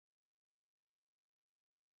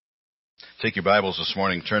Take your Bibles this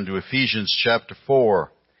morning, turn to Ephesians chapter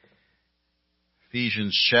 4.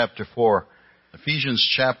 Ephesians chapter 4.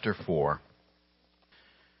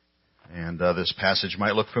 And this passage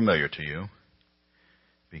might look familiar to you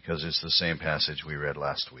because it's the same passage we read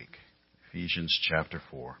last week. Ephesians chapter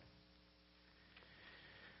 4.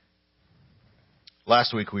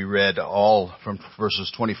 Last week we read all from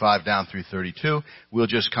verses 25 down through 32. We'll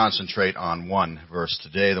just concentrate on one verse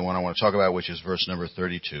today, the one I want to talk about, which is verse number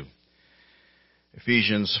 32.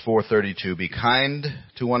 Ephesians 4:32, be kind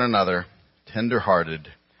to one another, tender-hearted,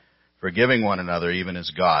 forgiving one another, even as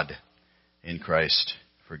God in Christ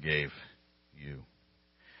forgave you.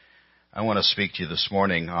 I want to speak to you this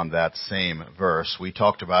morning on that same verse. We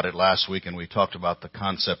talked about it last week, and we talked about the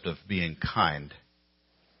concept of being kind.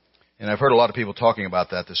 And I've heard a lot of people talking about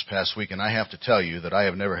that this past week, and I have to tell you that I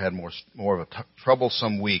have never had more of a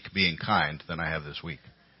troublesome week being kind than I have this week.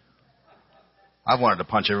 I've wanted to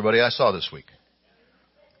punch everybody I saw this week.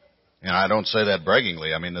 And I don't say that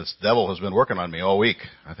braggingly. I mean, this devil has been working on me all week.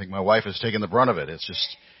 I think my wife has taken the brunt of it.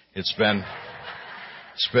 It's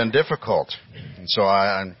been difficult. And so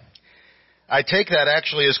I take that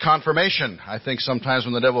actually as confirmation. I think sometimes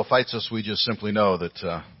when the devil fights us, we just simply know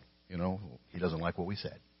that, he doesn't like what we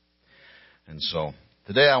said. And so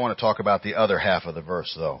today I want to talk about the other half of the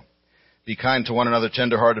verse, though. Be kind to one another,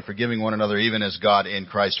 tender-hearted, forgiving one another, even as God in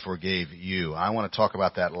Christ forgave you. I want to talk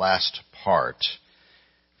about that last part.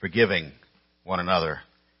 Forgiving one another,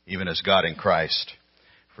 even as God in Christ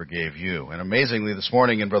forgave you. And amazingly, this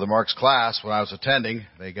morning in Brother Mark's class, when I was attending,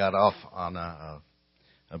 they got off on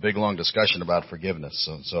a big, long discussion about forgiveness.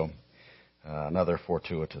 So another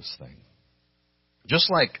fortuitous thing. Just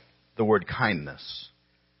like the word kindness,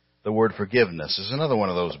 the word forgiveness is another one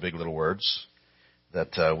of those big little words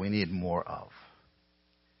that we need more of.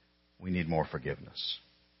 We need more forgiveness.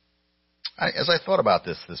 As I thought about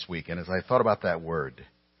this week, and as I thought about that word,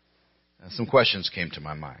 some questions came to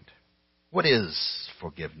my mind. What is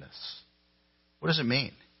forgiveness? What does it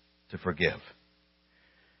mean to forgive?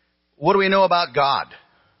 What do we know about God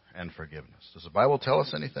and forgiveness? Does the Bible tell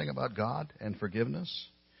us anything about God and forgiveness?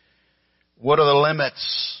 What are the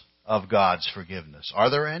limits of God's forgiveness?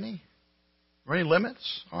 Are there any? Are there any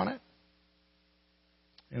limits on it?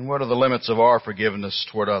 And what are the limits of our forgiveness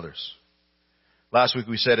toward others? Last week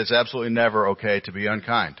we said it's absolutely never okay to be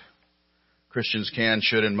unkind. Christians can,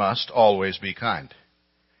 should, and must always be kind.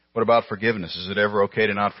 What about forgiveness? Is it ever okay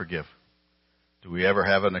to not forgive? Do we ever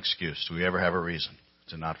have an excuse? Do we ever have a reason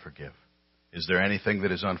to not forgive? Is there anything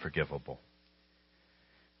that is unforgivable?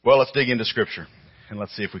 Well, let's dig into Scripture, and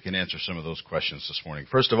let's see if we can answer some of those questions this morning.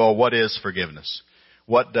 First of all, what is forgiveness?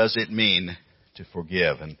 What does it mean to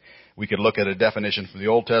forgive? And we could look at a definition from the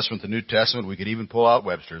Old Testament, the New Testament. We could even pull out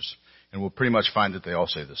Webster's, and we'll pretty much find that they all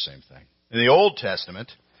say the same thing. In the Old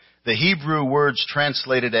Testament, the Hebrew words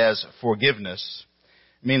translated as forgiveness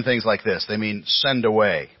mean things like this. They mean send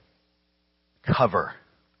away, cover,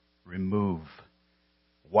 remove,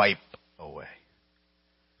 wipe away.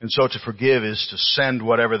 And so to forgive is to send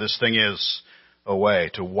whatever this thing is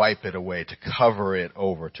away, to wipe it away, to cover it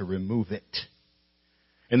over, to remove it.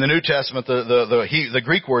 In the New Testament, the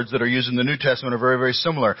Greek words that are used in the New Testament are very, very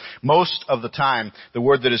similar. Most of the time, the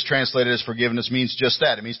word that is translated as forgiveness means just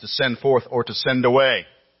that. It means to send forth or to send away.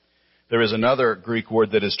 There is another Greek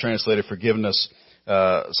word that is translated forgiveness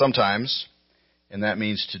sometimes, and that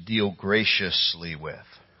means to deal graciously with.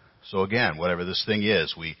 So again, whatever this thing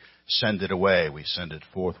is, we send it away, we send it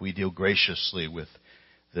forth, we deal graciously with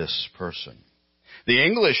this person. The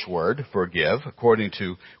English word, forgive, according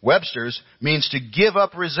to Webster's, means to give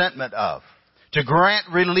up resentment of, to grant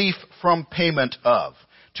relief from payment of,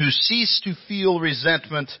 to cease to feel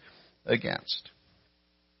resentment against.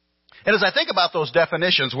 And as I think about those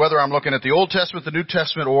definitions, whether I'm looking at the Old Testament, the New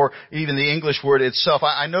Testament, or even the English word itself,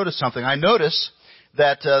 I notice something. I notice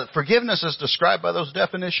that forgiveness as described by those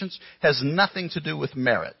definitions has nothing to do with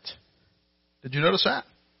merit. Did you notice that?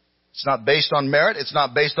 It's not based on merit. It's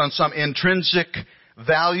not based on some intrinsic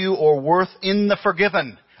value or worth in the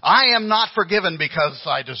forgiven. I am not forgiven because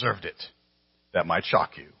I deserved it. That might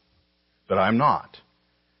shock you, but I'm not.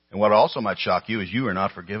 And what also might shock you is you are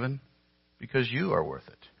not forgiven because you are worth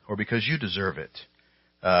it, or because you deserve it.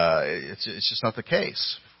 It's just not the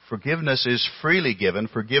case. Forgiveness is freely given.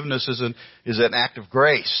 Forgiveness is an act of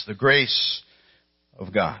grace, the grace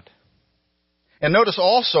of God. And notice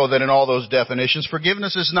also that in all those definitions,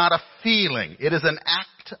 forgiveness is not a feeling. It is an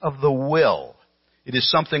act of the will. It is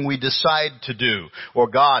something we decide to do, or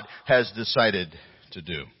God has decided to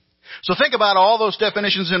do. So think about all those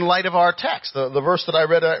definitions in light of our text, the verse that I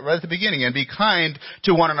read right at the beginning. And be kind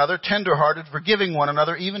to one another, tenderhearted, forgiving one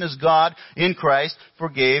another, even as God in Christ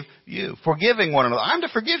forgave you. Forgiving one another. I'm to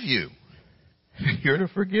forgive you. You're to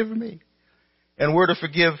forgive me. And we're to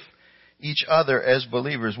forgive each other as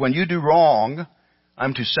believers. When you do wrong,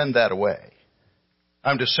 I'm to send that away.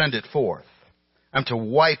 I'm to send it forth. I'm to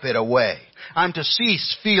wipe it away. I'm to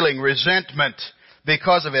cease feeling resentment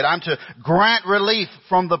because of it. I'm to grant relief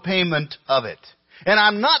from the payment of it. And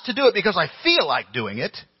I'm not to do it because I feel like doing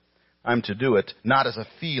it. I'm to do it not as a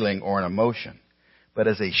feeling or an emotion, but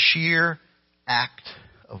as a sheer act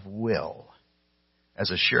of will,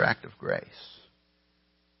 as a sheer act of grace.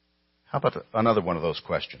 How about another one of those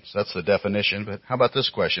questions? That's the definition, but how about this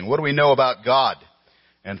question? What do we know about God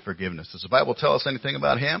and forgiveness? Does the Bible tell us anything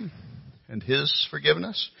about Him and His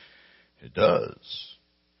forgiveness? It does.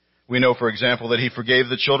 We know, for example, that He forgave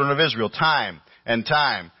the children of Israel time and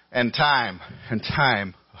time and time and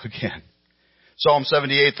time again. Psalm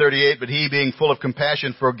 78:38, but He, being full of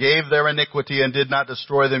compassion, forgave their iniquity and did not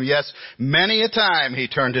destroy them. Yes, many a time He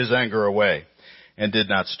turned His anger away and did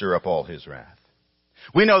not stir up all His wrath.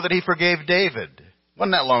 We know that He forgave David.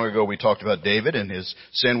 Wasn't that long ago we talked about David and his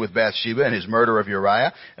sin with Bathsheba and his murder of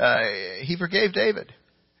Uriah. He forgave David.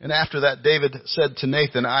 And after that, David said to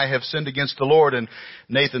Nathan, I have sinned against the Lord. And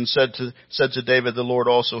Nathan said to David, the Lord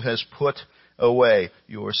also has put away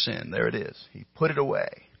your sin. There it is. He put it away.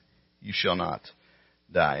 You shall not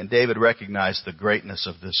die. And David recognized the greatness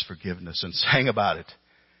of this forgiveness and sang about it.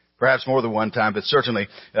 Perhaps more than one time, but certainly,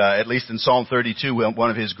 at least in Psalm 32,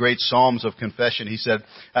 one of his great psalms of confession, he said,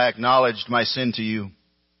 I acknowledged my sin to you.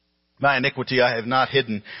 My iniquity I have not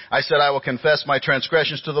hidden. I said, I will confess my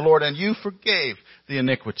transgressions to the Lord, and you forgave the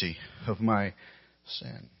iniquity of my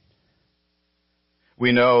sin.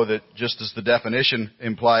 We know that, just as the definition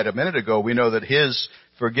implied a minute ago, we know that His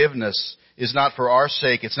forgiveness is not for our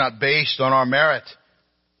sake. It's not based on our merit,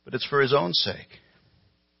 but it's for His own sake.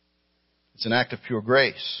 It's an act of pure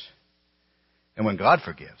grace. And when God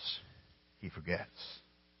forgives, He forgets.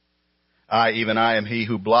 Even I am He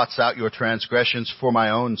who blots out your transgressions for my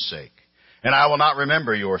own sake, and I will not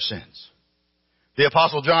remember your sins. The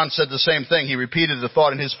Apostle John said the same thing. He repeated the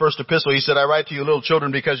thought in his first epistle. He said, I write to you, little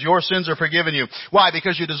children, because your sins are forgiven you. Why?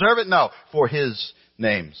 Because you deserve it? No, for His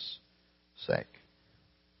name's sake.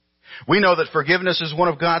 We know that forgiveness is one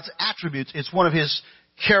of God's attributes. It's one of His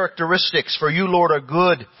characteristics. For you, Lord, are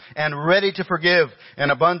good and ready to forgive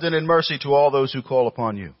and abundant in mercy to all those who call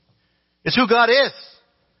upon you. It's who God is.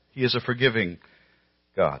 He is a forgiving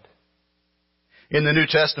God. In the New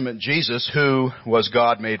Testament, Jesus, who was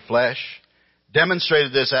God made flesh,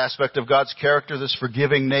 demonstrated this aspect of God's character, this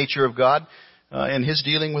forgiving nature of God, in His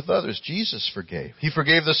dealing with others. Jesus forgave. He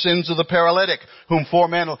forgave the sins of the paralytic, whom 4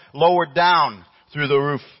 men lowered down through the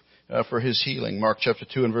roof for his healing. Mark chapter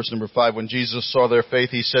 2 and verse number 5, when Jesus saw their faith,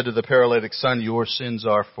 He said to the paralytic, Son, your sins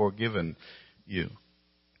are forgiven you.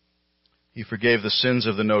 He forgave the sins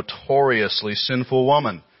of the notoriously sinful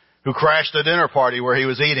woman who crashed a dinner party where He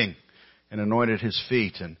was eating and anointed His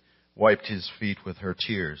feet and wiped His feet with her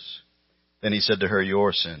tears. Then He said to her,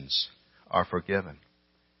 your sins are forgiven.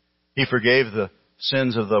 He forgave the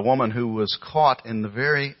sins of the woman who was caught in the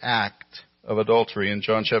very act of adultery in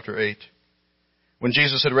John chapter 8. When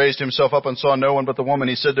Jesus had raised Himself up and saw no one but the woman,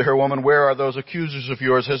 He said to her, Woman, where are those accusers of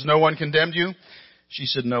yours? Has no one condemned you? She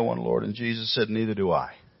said, No one, Lord. And Jesus said, Neither do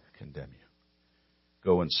I condemn you.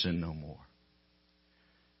 Go and sin no more.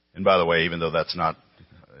 And by the way, even though it's not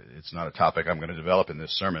a topic I'm going to develop in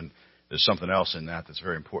this sermon, there's something else in that that's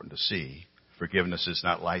very important to see. Forgiveness is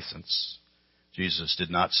not license. Jesus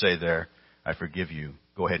did not say there, I forgive you.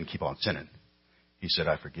 Go ahead and keep on sinning. He said,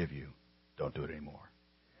 I forgive you. Don't do it anymore.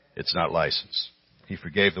 It's not license. He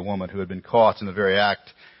forgave the woman who had been caught in the very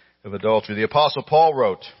act of adultery. The Apostle Paul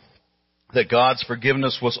wrote that God's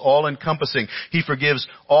forgiveness was all-encompassing. He forgives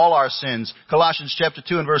all our sins. Colossians chapter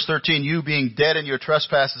 2 and verse 13, you being dead in your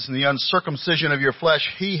trespasses and the uncircumcision of your flesh,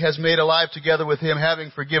 He has made alive together with Him,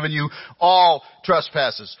 having forgiven you all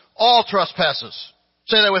trespasses. All trespasses.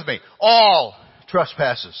 Say that with me. All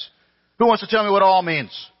trespasses. Who wants to tell me what all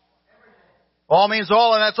means? All means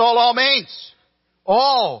all, and that's all means.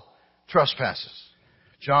 All trespasses.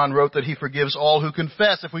 John wrote that He forgives all who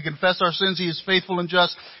confess. If we confess our sins, He is faithful and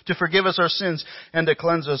just to forgive us our sins and to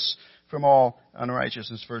cleanse us from all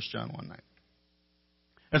unrighteousness. 1 John 1:9.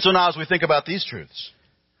 And so now as we think about these truths,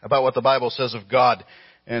 about what the Bible says of God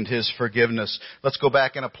and His forgiveness, let's go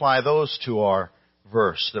back and apply those to our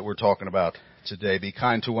verse that we're talking about today. Be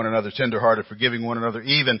kind to one another, tenderhearted, forgiving one another,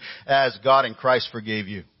 even as God in Christ forgave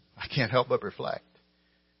you. I can't help but reflect.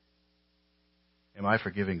 Am I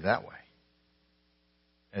forgiving that way?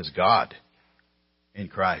 as God in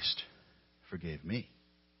Christ forgave me.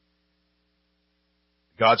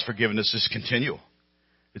 God's forgiveness is continual.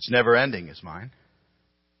 It's never ending, is mine.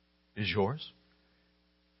 Is yours?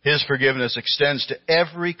 His forgiveness extends to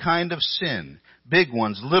every kind of sin. Big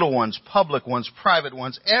ones, little ones, public ones, private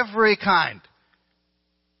ones, every kind.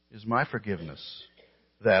 Is my forgiveness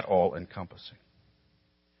that all-encompassing?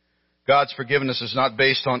 God's forgiveness is not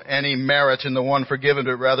based on any merit in the one forgiven,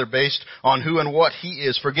 but rather based on who and what He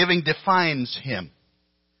is. Forgiving defines Him.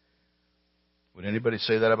 Would anybody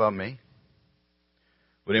say that about me?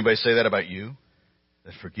 Would anybody say that about you?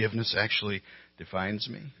 That forgiveness actually defines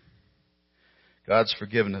me? God's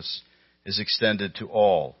forgiveness is extended to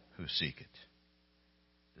all who seek it.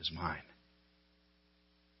 It is mine.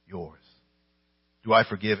 Yours. Do I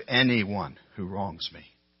forgive anyone who wrongs me?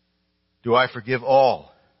 Do I forgive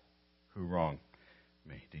all who wrong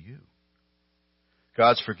me? Do you?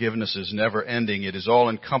 God's forgiveness is never ending. It is all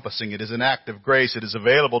encompassing. It is an act of grace. It is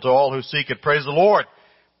available to all who seek it. Praise the Lord.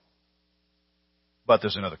 But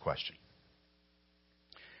there's another question.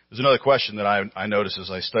 There's another question that I noticed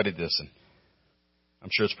as I studied this, and I'm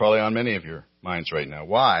sure it's probably on many of your minds right now.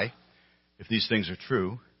 Why, if these things are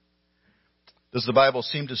true, does the Bible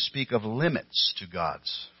seem to speak of limits to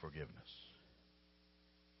God's forgiveness?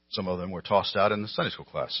 Some of them were tossed out in the Sunday school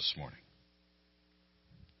class this morning.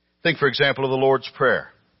 Think, for example, of the Lord's Prayer.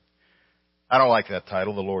 I don't like that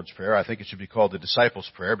title, the Lord's Prayer. I think it should be called the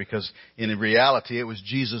Disciples' Prayer because in reality it was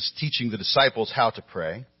Jesus teaching the disciples how to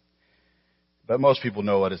pray. But most people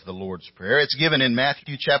know it as the Lord's Prayer. It's given in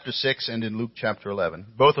Matthew chapter 6 and in Luke chapter 11.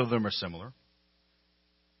 Both of them are similar.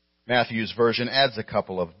 Matthew's version adds a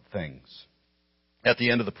couple of things. At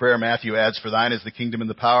the end of the prayer, Matthew adds, "For thine is the kingdom and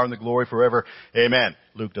the power and the glory forever. Amen."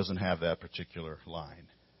 Luke doesn't have that particular line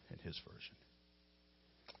in his version.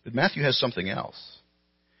 But Matthew has something else.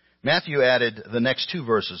 Matthew added the next two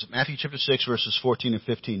verses. Matthew chapter 6, verses 14 and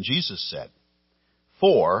 15. Jesus said,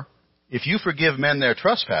 "For if you forgive men their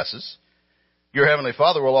trespasses, your heavenly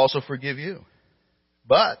Father will also forgive you.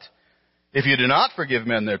 But if you do not forgive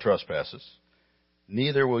men their trespasses,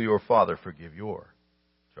 neither will your Father forgive your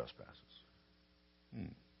trespasses."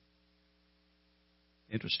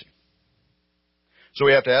 Interesting. So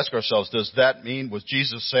we have to ask ourselves, does that mean, was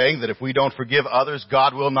Jesus saying that if we don't forgive others,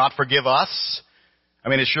 God will not forgive us? I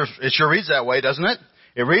mean, it sure reads that way, doesn't it?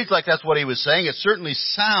 It reads like that's what he was saying. It certainly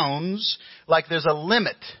sounds like there's a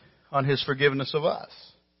limit on his forgiveness of us.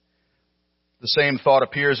 The same thought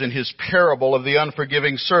appears in his parable of the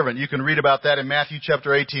unforgiving servant. You can read about that in Matthew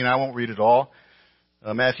chapter 18. I won't read it all.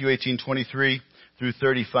 Matthew 18:23 through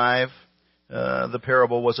 35. The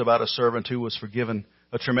parable was about a servant who was forgiven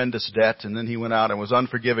a tremendous debt, and then he went out and was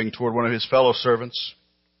unforgiving toward one of his fellow servants.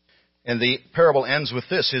 And the parable ends with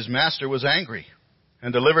this: his master was angry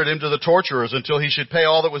and delivered him to the torturers until he should pay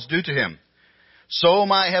all that was due to him. "So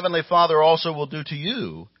my heavenly Father also will do to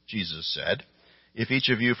you," Jesus said, "if each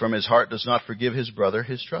of you from his heart does not forgive his brother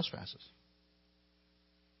his trespasses."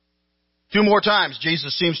 Two more times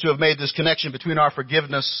Jesus seems to have made this connection between our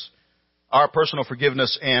forgiveness, our personal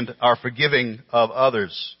forgiveness, and our forgiving of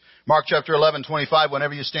others. Mark chapter 11:25,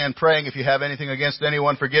 "Whenever you stand praying, if you have anything against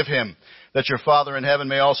anyone, forgive him, that your Father in heaven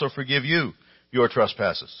may also forgive you your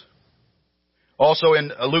trespasses." Also in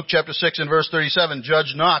Luke chapter 6 and verse 37,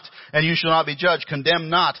 "Judge not, and you shall not be judged. Condemn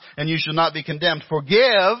not, and you shall not be condemned.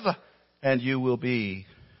 Forgive, and you will be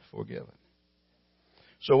forgiven."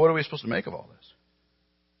 So what are we supposed to make of all this?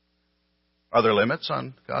 Are there limits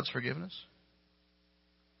on God's forgiveness?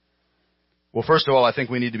 Well, first of all, I think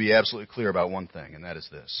we need to be absolutely clear about one thing, and that is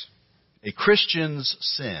this. A Christian's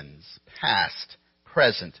sins, past,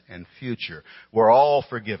 present, and future, were all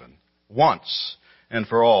forgiven once and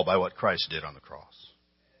for all by what Christ did on the cross.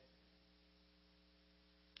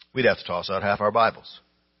 We'd have to toss out half our Bibles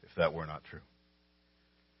if that were not true.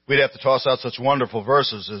 We'd have to toss out such wonderful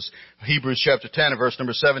verses as Hebrews chapter 10 and verse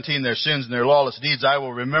number 17, "Their sins and their lawless deeds I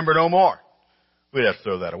will remember no more." We'd have to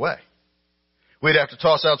throw that away. We'd have to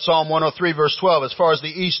toss out Psalm 103 verse 12, "As far as the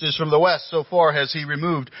east is from the west, so far has he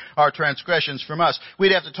removed our transgressions from us."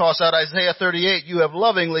 We'd have to toss out Isaiah 38, "You have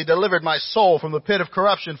lovingly delivered my soul from the pit of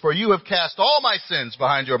corruption, for you have cast all my sins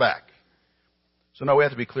behind your back." So now we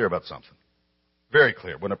have to be clear about something. Very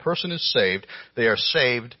clear. When a person is saved, they are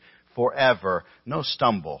saved forever. No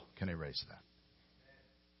stumble can erase that.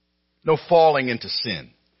 No falling into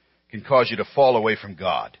sin can cause you to fall away from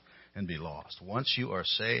God and be lost. Once you are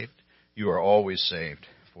saved, you are always saved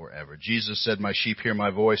forever. Jesus said, "My sheep hear my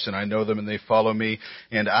voice, and I know them, and they follow me,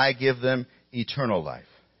 and I give them eternal life.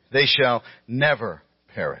 They shall never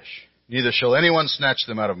perish, neither shall anyone snatch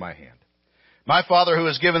them out of my hand." My Father who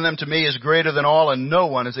has given them to me is greater than all, and no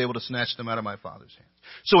one is able to snatch them out of my Father's hands.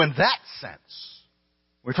 So in that sense,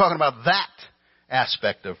 we're talking about that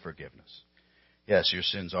aspect of forgiveness. Yes, your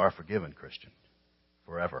sins are forgiven, Christian,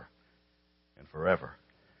 forever and forever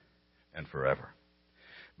and forever.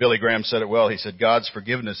 Billy Graham said it well. He said, God's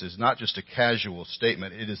forgiveness is not just a casual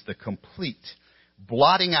statement. It is the complete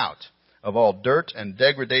blotting out of all dirt and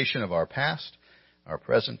degradation of our past, our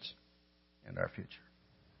present, and our future.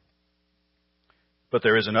 But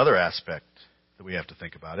there is another aspect that we have to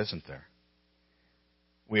think about, isn't there?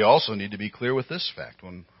 We also need to be clear with this fact.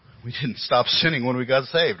 When we didn't stop sinning when we got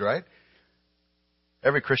saved, right?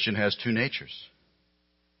 Every Christian has two natures.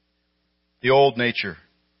 The old nature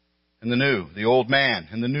and the new. The old man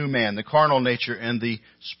and the new man. The carnal nature and the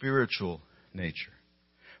spiritual nature.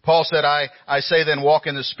 Paul said, I say then, walk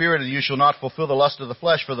in the Spirit, and you shall not fulfill the lust of the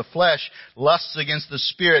flesh. For the flesh lusts against the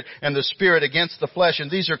Spirit, and the Spirit against the flesh. And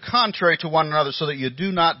these are contrary to one another, so that you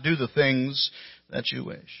do not do the things that you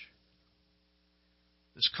wish.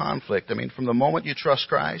 This conflict, from the moment you trust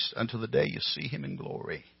Christ until the day you see Him in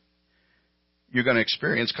glory, you're going to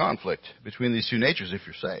experience conflict between these two natures if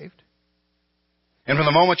you're saved. And from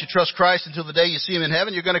the moment you trust Christ until the day you see Him in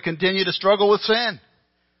heaven, you're going to continue to struggle with sin.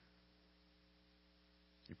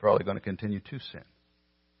 You're probably going to continue to sin.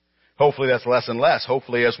 Hopefully that's less and less.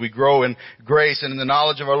 Hopefully as we grow in grace and in the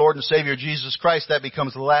knowledge of our Lord and Savior Jesus Christ, that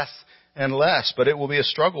becomes less and less. But it will be a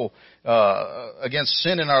struggle against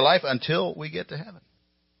sin in our life until we get to heaven.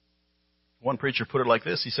 One preacher put it like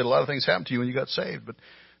this. He said, a lot of things happened to you when you got saved, but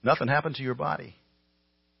nothing happened to your body.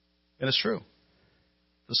 And it's true.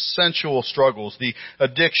 The sensual struggles, the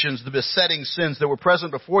addictions, the besetting sins that were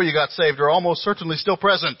present before you got saved are almost certainly still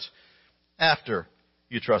present after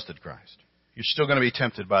you trusted Christ. You're still going to be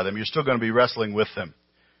tempted by them. You're still going to be wrestling with them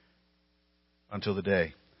until the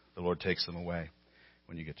day the Lord takes them away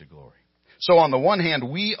when you get to glory. So on the one hand,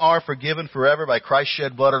 we are forgiven forever by Christ's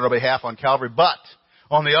shed blood on our behalf on Calvary. But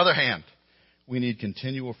on the other hand, we need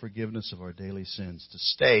continual forgiveness of our daily sins to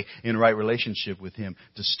stay in right relationship with Him,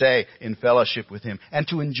 to stay in fellowship with Him, and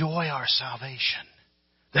to enjoy our salvation,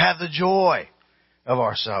 to have the joy of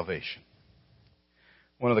our salvation.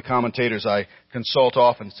 One of the commentators I consult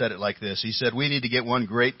often said it like this. He said, we need to get one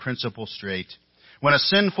great principle straight. When a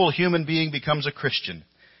sinful human being becomes a Christian,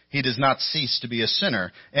 he does not cease to be a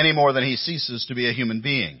sinner any more than he ceases to be a human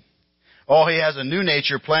being. Oh, he has a new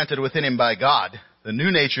nature planted within him by God. The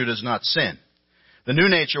new nature does not sin. The new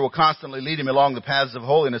nature will constantly lead him along the paths of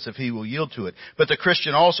holiness if he will yield to it. But the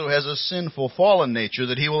Christian also has a sinful, fallen nature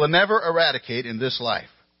that he will never eradicate in this life.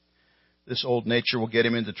 This old nature will get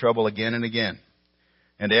him into trouble again and again.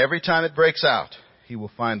 And every time it breaks out, he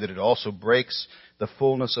will find that it also breaks the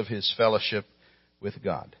fullness of his fellowship with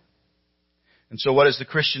God. And so what is the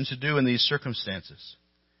Christian to do in these circumstances?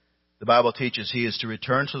 The Bible teaches he is to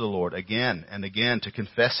return to the Lord again and again to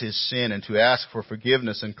confess his sin and to ask for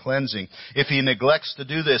forgiveness and cleansing. If he neglects to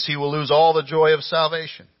do this, he will lose all the joy of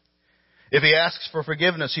salvation. If he asks for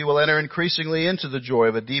forgiveness, he will enter increasingly into the joy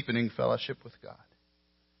of a deepening fellowship with God.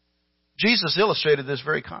 Jesus illustrated this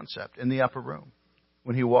very concept in the upper room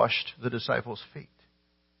when he washed the disciples' feet.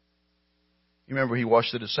 You remember he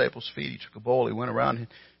washed the disciples' feet. He took a bowl, he went around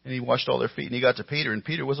and he washed all their feet. And he got to Peter, and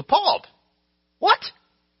Peter was appalled. What?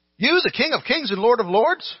 You, the King of Kings and Lord of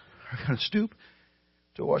Lords, are going to stoop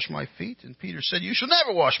to wash my feet? And Peter said, you shall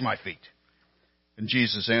never wash my feet. And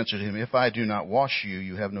Jesus answered him, if I do not wash you,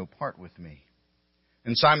 you have no part with me.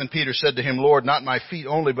 And Simon Peter said to him, Lord, not my feet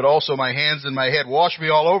only, but also my hands and my head. Wash me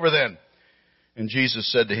all over then. And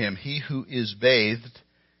Jesus said to him, he who is bathed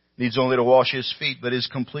needs only to wash his feet, but is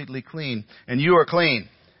completely clean. And you are clean,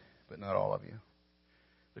 but not all of you.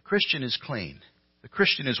 The Christian is clean. The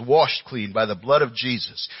Christian is washed clean by the blood of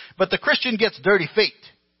Jesus. But the Christian gets dirty feet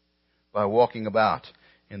by walking about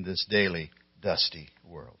in this daily, dusty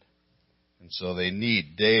world. And so they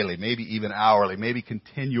need daily, maybe even hourly, maybe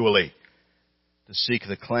continually, to seek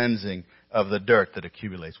the cleansing of the dirt that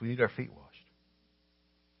accumulates. We need our feet washed.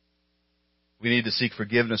 We need to seek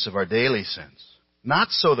forgiveness of our daily sins. Not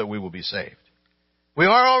so that we will be saved. We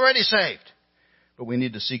are already saved. But we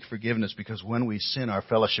need to seek forgiveness because when we sin, our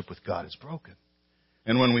fellowship with God is broken.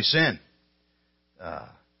 And when we sin,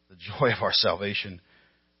 the joy of our salvation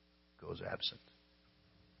goes absent.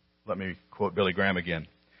 Let me quote Billy Graham again.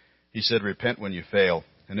 He said, repent when you fail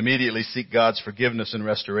and immediately seek God's forgiveness and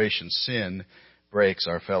restoration. Sin breaks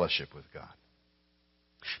our fellowship with God.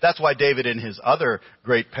 That's why David, in his other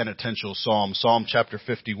great penitential psalm, Psalm chapter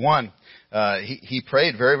 51, he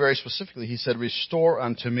prayed very, very specifically. He said, restore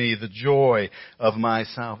unto me the joy of my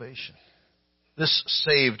salvation. This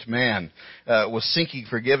saved man was seeking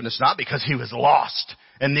forgiveness not because he was lost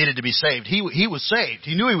and needed to be saved. He was saved.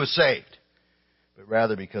 He knew he was saved. But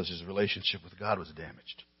rather because his relationship with God was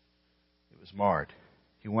damaged. It was marred.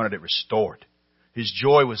 He wanted it restored. His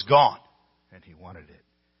joy was gone, and he wanted it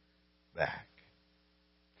back.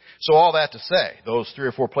 So all that to say, those 3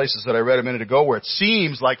 or 4 places that I read a minute ago where it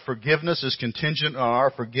seems like forgiveness is contingent on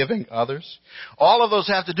our forgiving others, all of those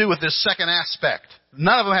have to do with this second aspect.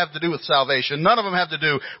 None of them have to do with salvation. None of them have to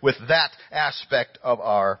do with that aspect of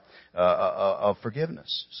our of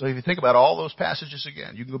forgiveness. So if you think about all those passages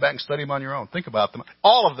again, you can go back and study them on your own. Think about them.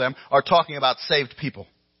 All of them are talking about saved people.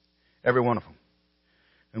 Every one of them.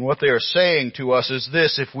 And what they are saying to us is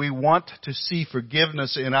this: if we want to see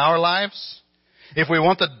forgiveness in our lives, if we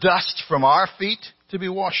want the dust from our feet to be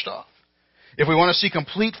washed off, if we want to see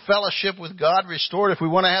complete fellowship with God restored, if we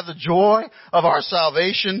want to have the joy of our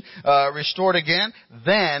salvation restored again,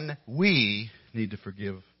 then we need to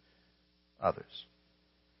forgive others.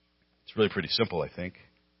 It's really pretty simple, I think.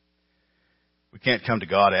 We can't come to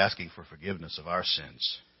God asking for forgiveness of our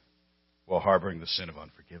sins while harboring the sin of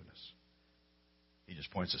unforgiveness. He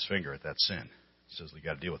just points his finger at that sin. He says, you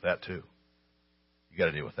got to deal with that too. You got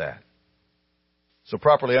to deal with that. So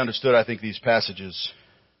properly understood, I think these passages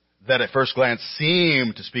that at first glance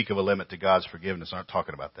seem to speak of a limit to God's forgiveness aren't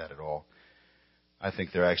talking about that at all. I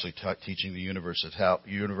think they're actually teaching the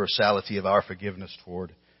universality of our forgiveness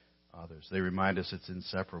toward others. They remind us it's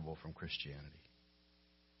inseparable from Christianity.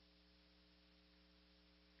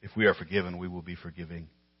 If we are forgiven, we will be forgiving.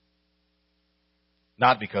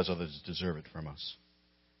 Not because others deserve it from us.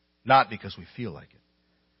 Not because we feel like it.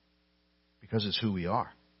 Because it's who we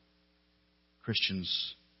are.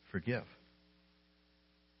 Christians forgive.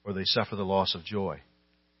 Or they suffer the loss of joy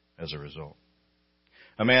as a result.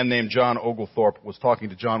 A man named John Oglethorpe was talking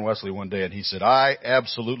to John Wesley one day, and he said, "I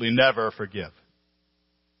absolutely never forgive."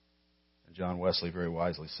 And John Wesley very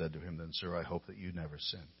wisely said to him, "Then, sir, I hope that you never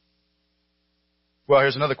sin." Well,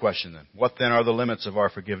 here's another question then. What then are the limits of our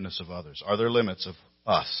forgiveness of others? Are there limits of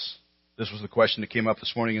us? This was the question that came up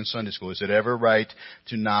this morning in Sunday school. Is it ever right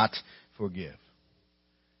to not forgive?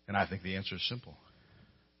 And I think the answer is simple.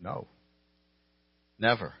 No.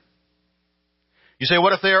 Never. You say,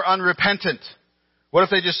 what if they are unrepentant? What if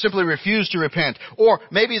they just simply refuse to repent? Or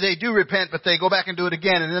maybe they do repent, but they go back and do it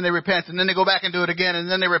again, and then they repent, and then they go back and do it again, and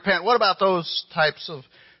then they repent. What about those types of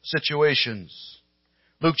situations?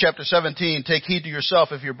 Luke chapter 17, take heed to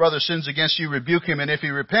yourself. If your brother sins against you, rebuke him, and if he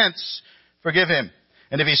repents, forgive him.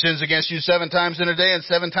 And if he sins against you 7 times in a day, and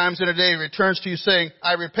 7 times in a day he returns to you saying,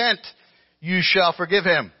 I repent, you shall forgive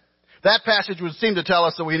him. That passage would seem to tell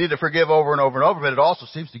us that we need to forgive over and over and over, but it also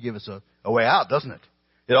seems to give us a way out, doesn't it?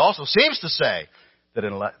 It also seems to say that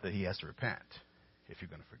he has to repent if you're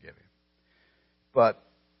going to forgive him. But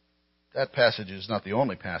that passage is not the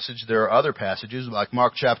only passage. There are other passages, like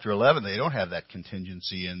Mark chapter 11. They don't have that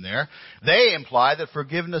contingency in there. They imply that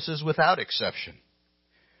forgiveness is without exception.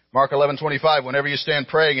 Mark 11:25, whenever you stand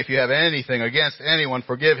praying, if you have anything against anyone,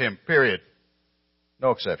 forgive him, period. No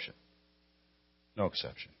exception. No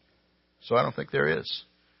exception. So I don't think there is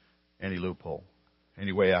any loophole,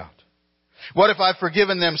 any way out. What if I've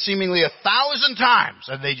forgiven them seemingly 1,000 times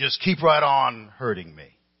and they just keep right on hurting me?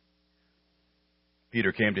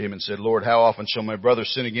 Peter came to him and said, Lord, how often shall my brother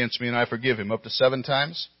sin against me and I forgive him? Up to 7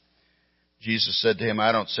 times? Jesus said to him,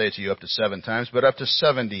 I don't say to you up to 7 times, but up to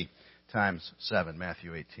 70 times 7,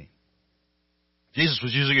 Matthew 18. Jesus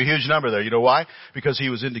was using a huge number there. You know why? Because he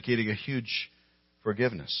was indicating a huge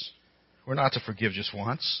forgiveness. We're not to forgive just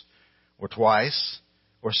once, or twice,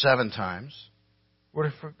 or 7 times. We're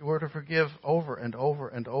to forgive over and over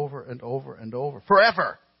and over and over and over.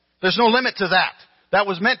 Forever. There's no limit to that. That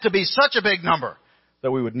was meant to be such a big number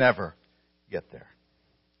that we would never get there.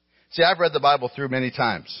 See, I've read the Bible through many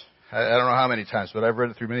times. I don't know how many times, but I've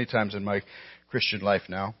read it through many times in my Christian life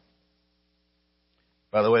now.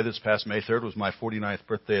 By the way, this past May 3rd was my 49th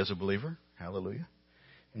birthday as a believer. Hallelujah.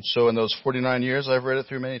 And so in those 49 years, I've read it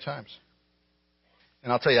through many times.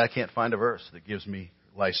 And I'll tell you, I can't find a verse that gives me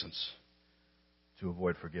license to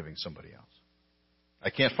avoid forgiving somebody else. I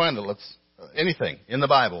can't find anything in the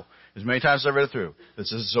Bible, as many times as I've read it through, that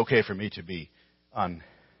says it's okay for me to be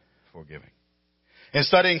unforgiving. In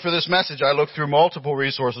studying for this message, I looked through multiple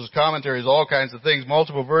resources, commentaries, all kinds of things,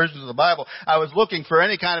 multiple versions of the Bible. I was looking for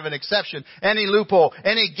any kind of an exception, any loophole,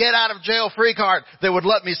 any get-out-of-jail-free card that would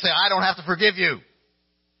let me say, I don't have to forgive you.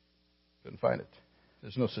 Couldn't find it.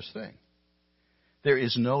 There's no such thing. There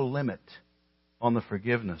is no limit on the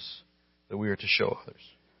forgiveness that we are to show others.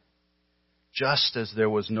 Just as there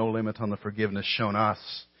was no limit on the forgiveness shown us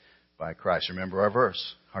by Christ. Remember our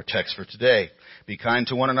verse, our text for today. Be kind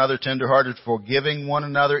to one another, tenderhearted, forgiving one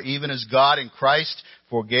another, even as God in Christ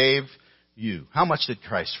forgave you? How much did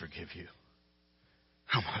Christ forgive you?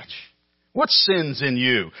 How much? What sins in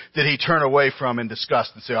you did he turn away from in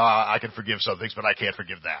disgust and say, I can forgive some things, but I can't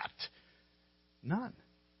forgive that? None.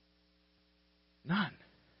 None.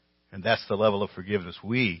 And that's the level of forgiveness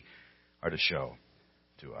we are to show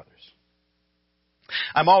to others.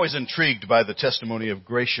 I'm always intrigued by the testimony of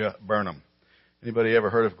Gracia Burnham. Anybody ever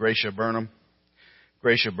heard of Gracia Burnham?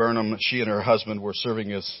 Gracia Burnham, she and her husband were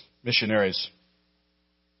serving as missionaries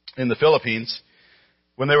in the Philippines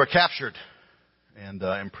when they were captured and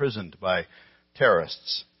imprisoned by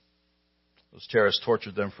terrorists. Those terrorists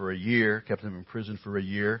tortured them for a year, kept them in prison for a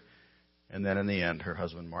year, and then in the end, her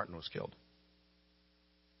husband Martin was killed.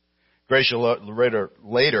 Gracia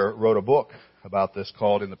later wrote a book about this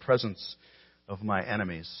called In the Presence of My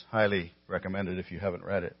Enemies. Highly recommended if you haven't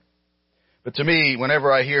read it. But to me,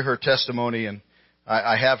 whenever I hear her testimony, and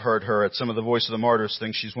I have heard her at some of the Voice of the Martyrs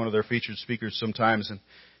things, she's one of their featured speakers sometimes, and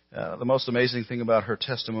the most amazing thing about her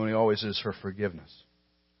testimony always is her forgiveness.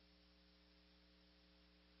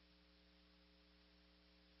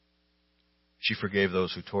 She forgave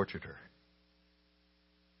those who tortured her.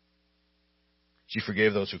 She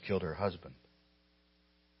forgave those who killed her husband.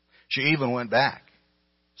 She even went back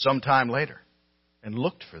some time later and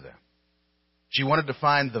looked for them. She wanted to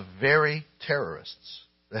find the very terrorists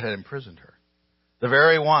that had imprisoned her, the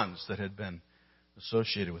very ones that had been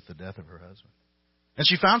associated with the death of her husband. And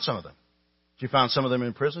she found some of them. She found some of them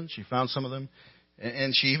in prison. She found some of them,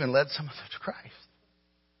 and she even led some of them to Christ.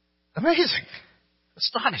 Amazing.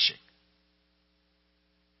 Astonishing.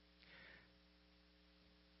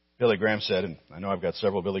 Billy Graham said, and I know I've got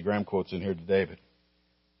several Billy Graham quotes in here today, but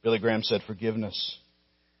Billy Graham said, forgiveness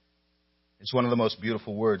is one of the most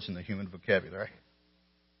beautiful words in the human vocabulary.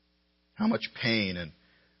 How much pain and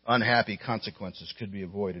unhappy consequences could be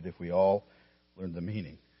avoided if we all learned the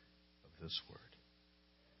meaning of this word.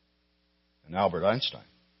 And Albert Einstein,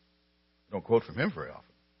 I don't quote from him very often.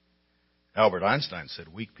 Albert Einstein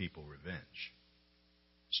said, weak people revenge.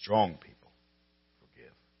 Strong people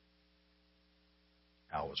forgive.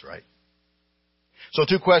 Al was right. So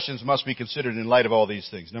 2 questions must be considered in light of all these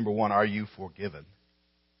things. Number 1, are you forgiven?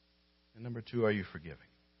 And number 2, are you forgiving?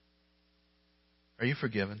 Are you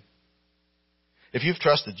forgiven? If you've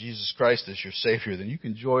trusted Jesus Christ as your Savior, then you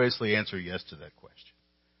can joyously answer yes to that question.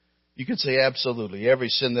 You can say, absolutely, every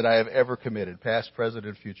sin that I have ever committed, past, present,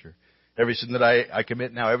 and future, every sin that I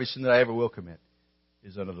commit now, every sin that I ever will commit,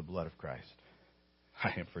 is under the blood of Christ.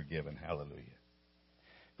 I am forgiven. Hallelujah.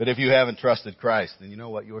 But if you haven't trusted Christ, then you know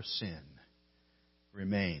what? Your sin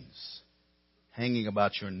remains hanging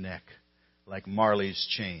about your neck like Marley's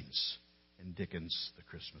chains in Dickens' The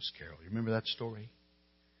Christmas Carol. You remember that story?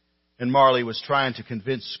 And Marley was trying to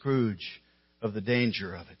convince Scrooge of the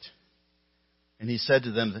danger of it. And he said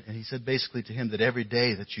to them, and he said basically to him that every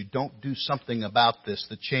day that you don't do something about this,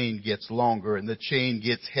 the chain gets longer and the chain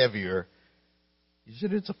gets heavier. He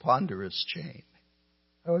said, it's a ponderous chain.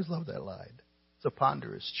 I always love that line. It's a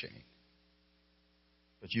ponderous chain.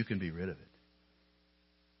 But you can be rid of it.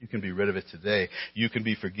 You can be rid of it today. You can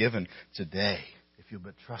be forgiven today if you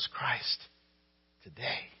but trust Christ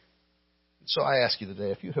today. And so I ask you today,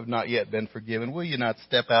 if you have not yet been forgiven, will you not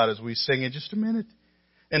step out as we sing in just a minute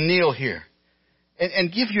and kneel here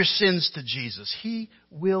and give your sins to Jesus? He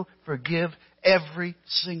will forgive every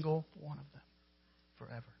single one of them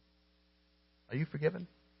forever. Are you forgiven?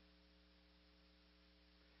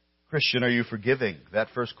 Christian, are you forgiving? That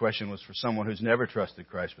first question was for someone who's never trusted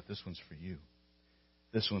Christ, but this one's for you.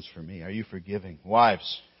 This one's for me. Are you forgiving?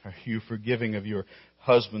 Wives, are you forgiving of your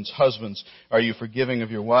husbands? Husbands, are you forgiving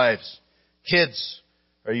of your wives? Kids,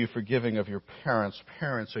 are you forgiving of your parents?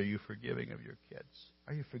 Parents, are you forgiving of your kids?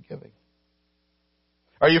 Are you forgiving?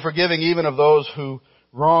 Are you forgiving even of those who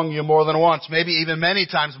wrong you more than once? Maybe even many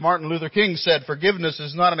times. Martin Luther King said, forgiveness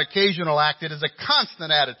is not an occasional act, it is a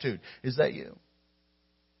constant attitude. Is that you?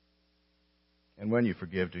 And when you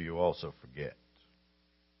forgive, do you also forget?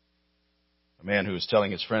 A man who was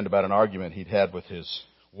telling his friend about an argument he'd had with his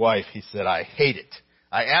wife, he said, I hate it.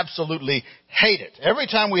 I absolutely hate it. Every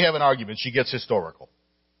time we have an argument, she gets historical.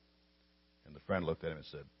 And the friend looked at him and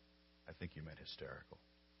said, I think you meant hysterical.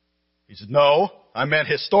 He said, no, I meant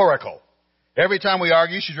historical. Every time we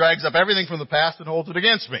argue, she drags up everything from the past and holds it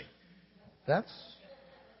against me. That's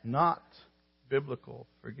not biblical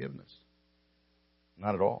forgiveness.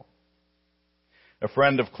 Not at all. A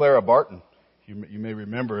friend of Clara Barton, you may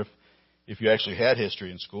remember if you actually had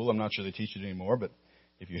history in school. I'm not sure they teach it anymore, but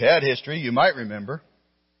if you had history, you might remember.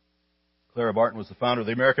 Clara Barton was the founder of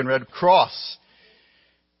the American Red Cross.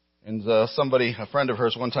 And a friend of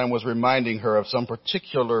hers one time was reminding her of some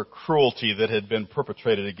particular cruelty that had been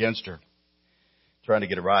perpetrated against her. Trying to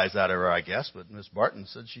get a rise out of her, I guess, but Miss Barton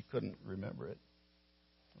said she couldn't remember it.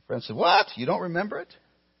 My friend said, "What? You don't remember it?"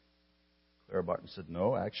 Clara Barton said,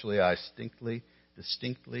 "No, actually, I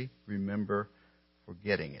distinctly remember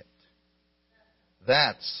forgetting it."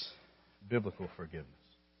 That's biblical forgiveness.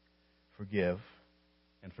 Forgive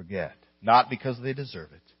and forget. Not because they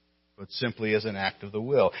deserve it, but simply as an act of the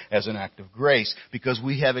will, as an act of grace, because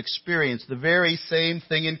we have experienced the very same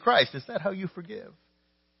thing in Christ. Is that how you forgive,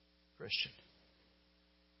 Christian?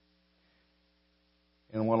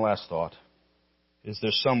 And one last thought. Is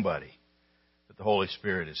there somebody that the Holy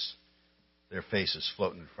Spirit is, their face is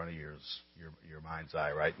floating in front of your mind's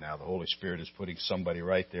eye right now? The Holy Spirit is putting somebody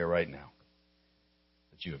right there, right now,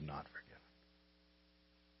 that you have not forgiven.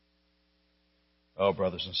 Oh,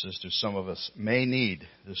 brothers and sisters, some of us may need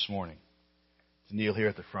this morning to kneel here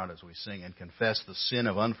at the front as we sing and confess the sin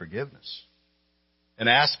of unforgiveness and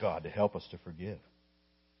ask God to help us to forgive.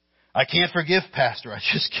 I can't forgive, Pastor. I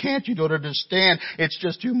just can't. You don't understand. It's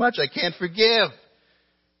just too much. I can't forgive.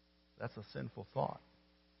 That's a sinful thought.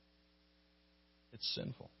 It's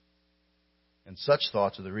sinful. And such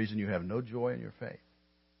thoughts are the reason you have no joy in your faith.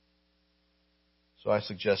 So I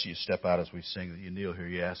suggest you step out as we sing, that you kneel here,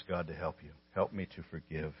 you ask God to help you. Help me to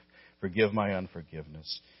forgive. Forgive my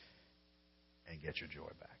unforgiveness. And get your joy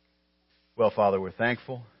back. Well, Father, we're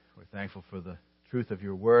thankful. We're thankful for the truth of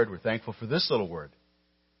your word. We're thankful for this little word.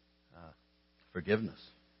 Forgiveness.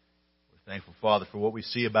 We're thankful, Father, for what we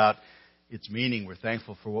see about its meaning. We're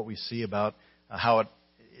thankful for what we see about how it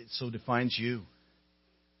so defines you.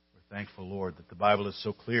 We're thankful, Lord, that the Bible is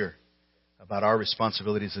so clear about our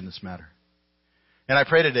responsibilities in this matter. And I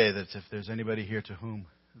pray today that if there's anybody here to whom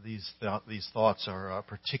these thoughts are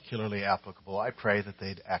particularly applicable, I pray that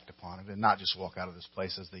they'd act upon it and not just walk out of this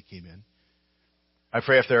place as they came in. I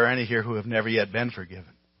pray if there are any here who have never yet been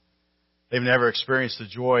forgiven, they've never experienced the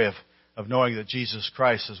joy of knowing that Jesus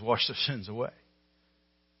Christ has washed their sins away,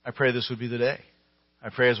 I pray this would be the day. I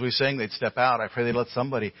pray as we sing, they'd step out. I pray they'd let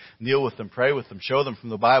somebody kneel with them, pray with them, show them from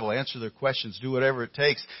the Bible, answer their questions, do whatever it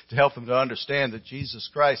takes to help them to understand that Jesus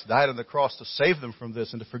Christ died on the cross to save them from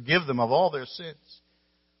this and to forgive them of all their sins.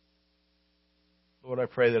 Lord, I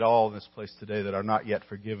pray that all in this place today that are not yet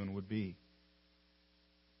forgiven would be.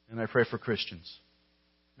 And I pray for Christians.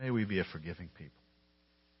 May we be a forgiving people.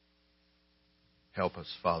 Help us,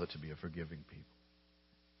 Father, to be a forgiving people.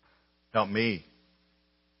 Help me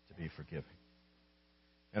to be forgiving.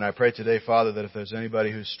 And I pray today, Father, that if there's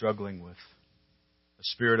anybody who's struggling with a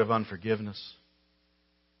spirit of unforgiveness,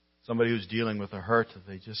 somebody who's dealing with a hurt that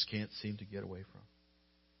they just can't seem to get away from,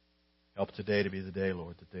 help today to be the day,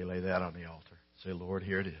 Lord, that they lay that on the altar. Say, Lord,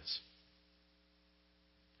 here it is.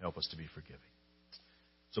 Help us to be forgiving.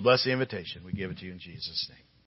 So bless the invitation. We give it to you in Jesus' name.